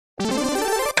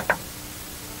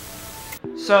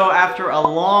So after a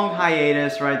long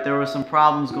hiatus, right, there were some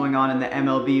problems going on in the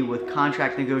MLB with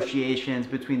contract negotiations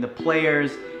between the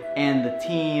players and the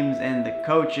teams and the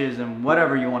coaches and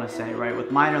whatever you want to say, right,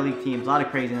 with minor league teams, a lot of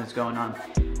craziness going on.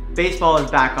 Baseball is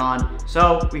back on,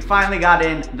 so we finally got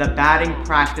in the batting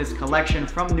practice collection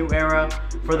from New Era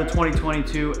for the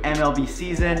 2022 MLB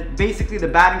season. Basically, the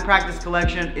batting practice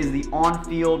collection is the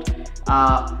on-field,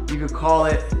 you could call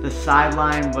it the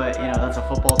sideline, but you know, that's a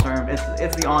football term.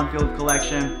 It's the on-field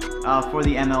collection for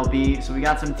the MLB. So we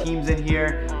got some teams in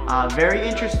here. Very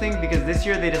interesting because this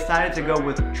year they decided to go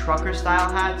with trucker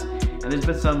style hats, and there's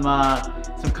been some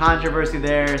controversy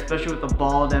there, especially with the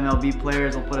bald MLB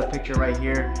players. I'll put a picture right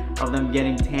here of them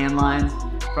getting tan lines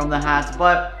from the hats,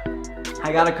 but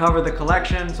I gotta cover the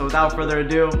collection, so without further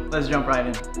ado, let's jump right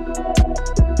in.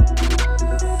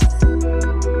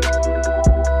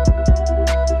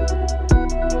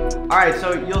 Alright,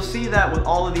 so you'll see that with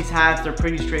all of these hats, they're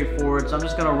pretty straightforward, so I'm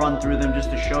just gonna run through them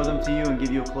just to show them to you and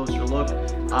give you a closer look.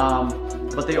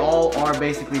 But they all are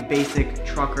basically basic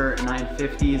trucker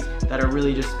 950s that are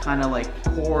really just kind of like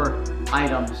core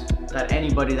items that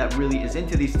anybody that really is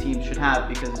into these teams should have,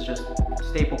 because it's just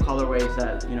staple colorways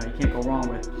that, you know, you can't go wrong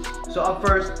with. So up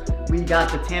first, we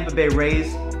got the Tampa Bay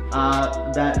Rays.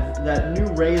 That new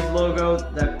Rays logo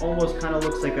that almost kind of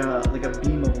looks like a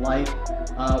beam of light.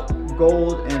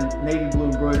 Gold and navy blue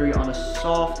embroidery on a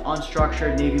soft,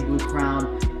 unstructured navy blue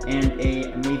crown and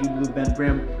a navy blue bent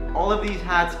brim. All of these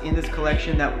hats in this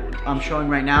collection that I'm showing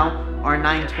right now are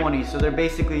 920, so they're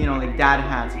basically, you know, like dad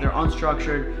hats. They're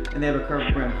unstructured and they have a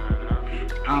curved brim.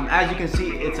 As you can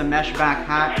see, it's a mesh back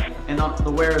hat, and on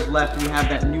the wearer's left we have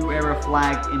that New Era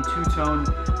flag in two-tone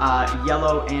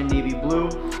yellow and navy blue.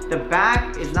 The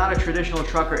back is not a traditional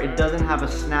trucker. It doesn't have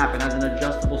a snap. It has an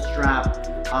adjustable strap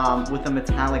with a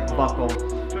metallic buckle.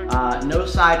 No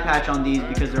side patch on these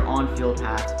because they're on-field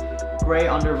hats. Gray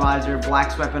under visor,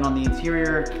 black sweatband on the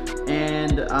interior,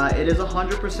 and it is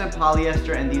 100%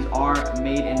 polyester, and these are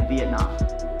made in Vietnam.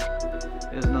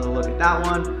 There's another look at that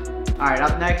one. All right,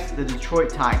 up next, the Detroit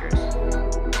Tigers.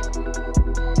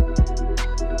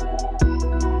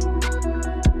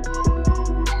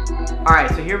 All right,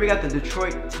 so here we got the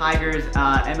Detroit Tigers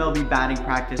MLB batting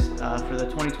practice for the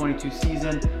 2022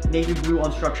 season. Navy blue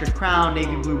unstructured crown,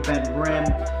 navy blue bent brim,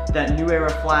 that New Era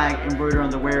flag embroidered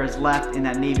on the wearer's left in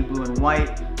that navy blue and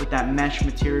white with that mesh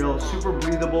material. Super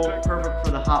breathable, perfect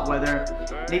for the hot weather.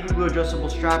 Navy blue adjustable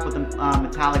strap with a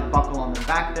metallic buckle on the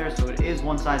back there, so it is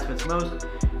one size fits most.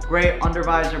 Gray under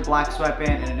visor, black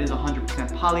sweatband, and it is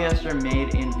 100% polyester,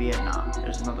 made in Vietnam.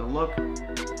 There's another look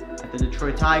at the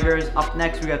Detroit Tigers. Up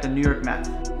next, we got the New York Mets.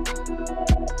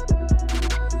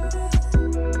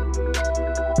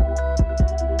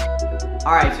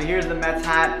 All right, so here's the Mets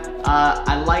hat.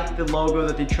 I like the logo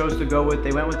that they chose to go with.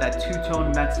 They went with that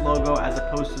two-tone Mets logo as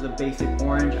opposed to the basic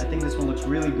orange. I think this one looks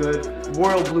really good.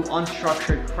 Royal blue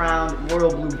unstructured crown,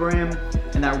 royal blue brim,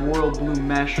 and that royal blue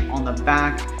mesh on the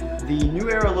back. The New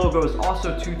Era logo is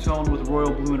also two-tone with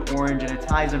royal blue and orange, and it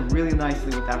ties in really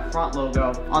nicely with that front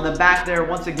logo. On the back there,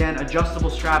 once again, adjustable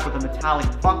strap with a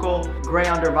metallic buckle, gray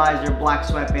under visor, black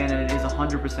sweatband, and it is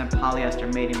 100%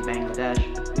 polyester, made in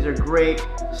Bangladesh. These are great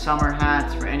summer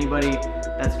hats for anybody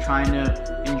that's trying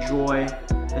to enjoy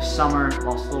the summer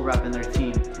while still repping their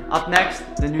team. Up next,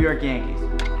 the New York Yankees.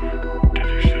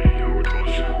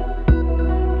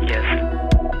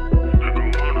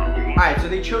 Alright, so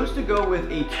they chose to go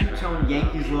with a two-tone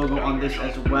Yankees logo on this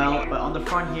as well, but on the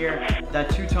front here, that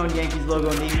two-tone Yankees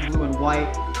logo, navy blue and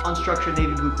white, unstructured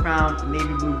navy blue crown,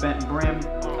 navy blue bent brim.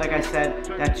 Like I said,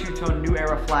 that two-tone New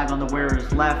Era flag on the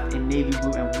wearer's left in navy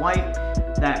blue and white.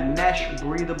 That mesh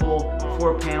breathable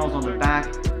 4 panels on the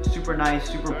back, super nice,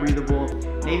 super breathable.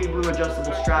 Navy blue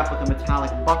adjustable strap with a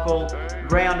metallic buckle,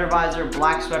 gray under visor,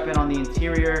 black sweatband on the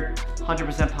interior,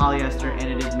 100% polyester, and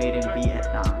it is made in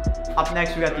Vietnam. Up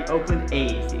next, we got the Oakland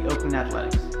A's, the Oakland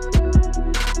Athletics.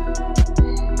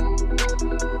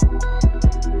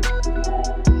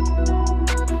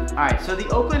 Alright, so the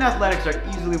Oakland Athletics are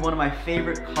easily one of my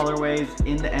favorite colorways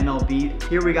in the MLB.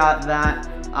 Here we got that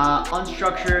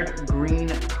unstructured green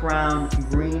crown,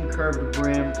 green curved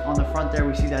brim. On the front there,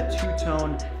 we see that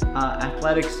two-tone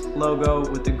Athletics logo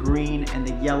with the green and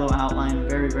the yellow outline.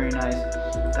 Very, very nice.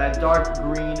 That dark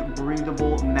green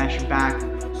breathable mesh back.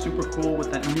 Super cool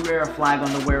with that New Era flag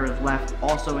on the wearer's left,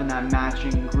 also in that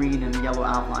matching green and yellow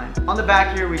outline. On the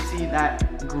back here, we see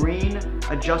that green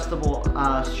adjustable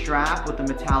strap with the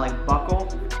metallic buckle,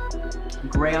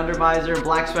 gray under visor,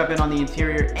 black sweatband on the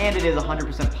interior, and it is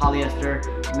 100% polyester,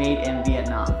 made in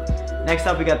Vietnam. Next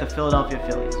up, we got the Philadelphia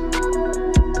Phillies.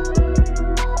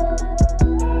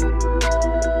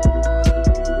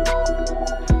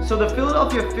 So the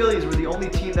Philadelphia Phillies were the only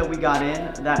team that we got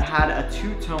in that had a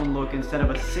two-tone look instead of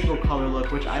a single color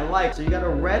look, which I like. So you got a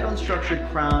red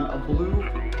unstructured crown, a blue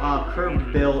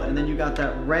curved bill, and then you got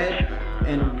that red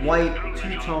and white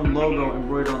two-tone logo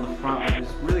embroidered on the front, which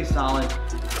is really solid.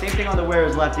 Same thing on the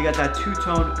wearer's left. You got that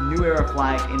two-tone New Era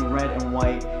flag in red and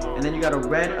white, and then you got a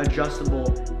red adjustable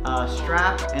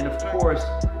strap, and of course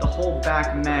the whole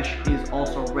back mesh is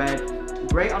also red.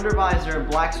 Gray undervisor,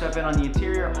 black sweatband on the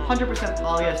interior, 100%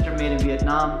 polyester made in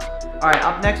Vietnam. All right,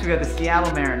 up next we got the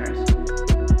Seattle Mariners.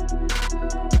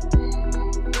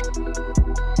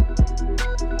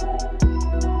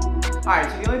 All right,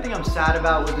 so the only thing I'm sad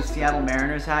about with the Seattle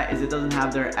Mariners hat is it doesn't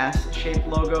have their S-shaped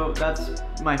logo. That's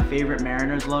my favorite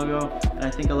Mariners logo, and I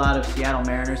think a lot of Seattle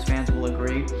Mariners fans will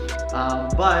agree.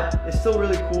 But it's still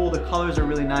really cool. The colors are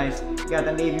really nice. You got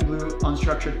that navy blue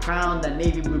unstructured crown, that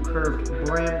navy blue curved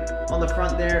brim on the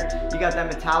front there. You got that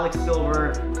metallic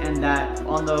silver, and that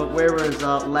on the wearer's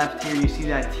left here, you see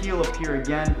that teal appear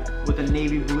again with a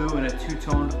navy blue and a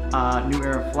two-tone New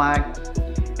Era flag.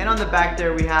 And on the back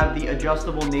there, we have the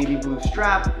adjustable navy blue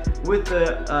strap with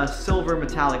the silver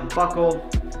metallic buckle,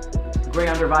 gray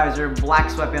undervisor, black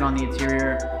sweatband on the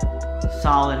interior,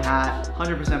 solid hat,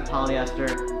 100%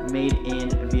 polyester, made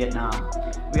in Vietnam.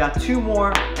 We got two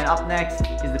more, and up next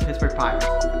is the Pittsburgh Pirates.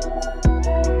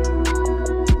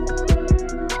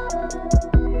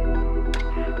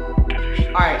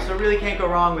 Alright, so really can't go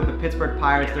wrong with the Pittsburgh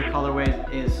Pirates. Their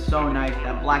colorway is so nice,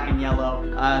 that black and yellow.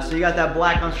 So you got that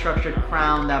black unstructured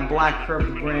crown, that black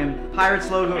curved brim, Pirates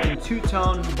logo in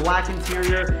two-tone, black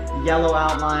interior, yellow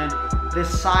outline.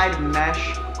 This side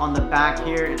mesh on the back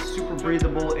here, it's super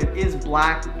breathable. It is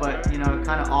black, but you know, it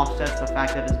kind of offsets the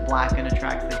fact that it's black and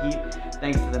attracts the heat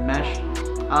thanks to the mesh.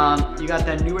 You got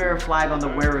that New Era flag on the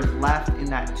wearer's left in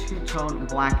that two-tone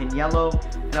black and yellow,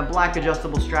 and a black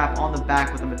adjustable strap on the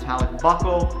back with a metallic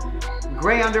buckle.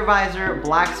 Gray undervisor,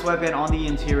 black sweatband on the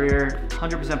interior,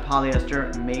 100%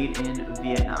 polyester, made in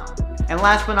Vietnam. And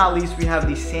last but not least, we have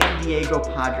the San Diego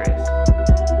Padres.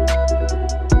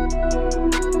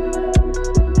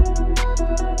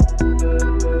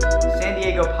 San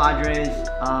Diego Padres,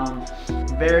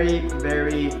 very,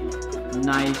 very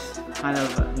nice, kind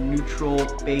of neutral,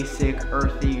 basic,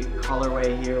 earthy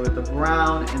colorway here with the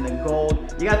brown and the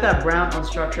gold. You got that brown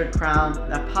unstructured crown,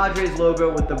 that Padres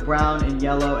logo with the brown and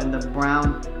yellow and the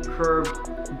brown curved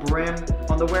brim.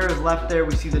 On the wearer's left there,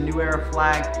 we see the New Era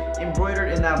flag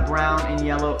embroidered in that brown and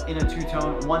yellow in a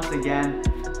two-tone once again.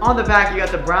 On the back, you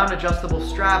got the brown adjustable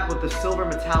strap with the silver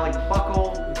metallic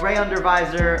buckle, gray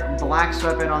undervisor, black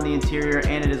sweatband on the interior,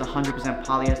 and it is 100%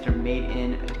 polyester, made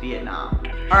in Vietnam.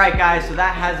 All right, guys, so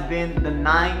that has been the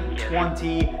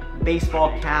 920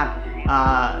 baseball cap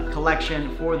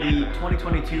collection for the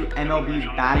 2022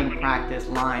 MLB batting practice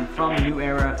line from New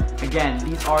Era. Again,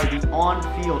 these are the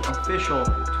on-field official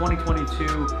 2022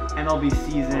 MLB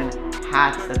season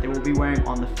hats that they will be wearing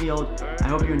on the field. I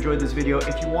hope you enjoyed this video.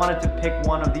 If you wanted to pick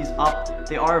one of these up,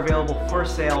 they are available for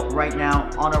sale right now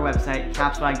on our website,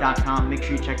 capswag.com. Make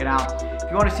sure you check it out. If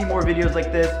you want to see more videos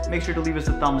like this, make sure to leave us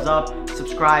a thumbs up,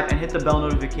 subscribe, and hit the bell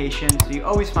notification so you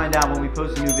always find out when we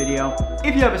post a new video.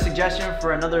 If you have a suggestion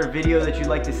for another video that you'd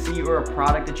like to see or a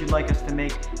product that you'd like us to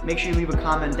make sure you leave a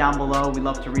comment down below. We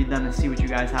love to read them and see what you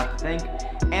guys have to think.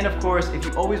 And of course, if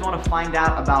you always want to find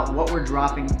out about what we're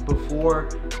dropping before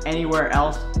anywhere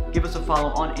else, give us a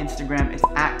follow on Instagram. It's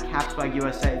at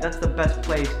CapswagUSA. That's the best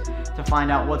place to find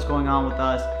out what's going on with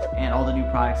us and all the new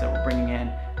products that we're bringing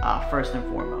in first and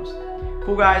foremost.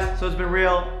 Cool, guys, so it's been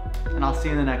real, and I'll see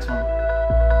you in the next one.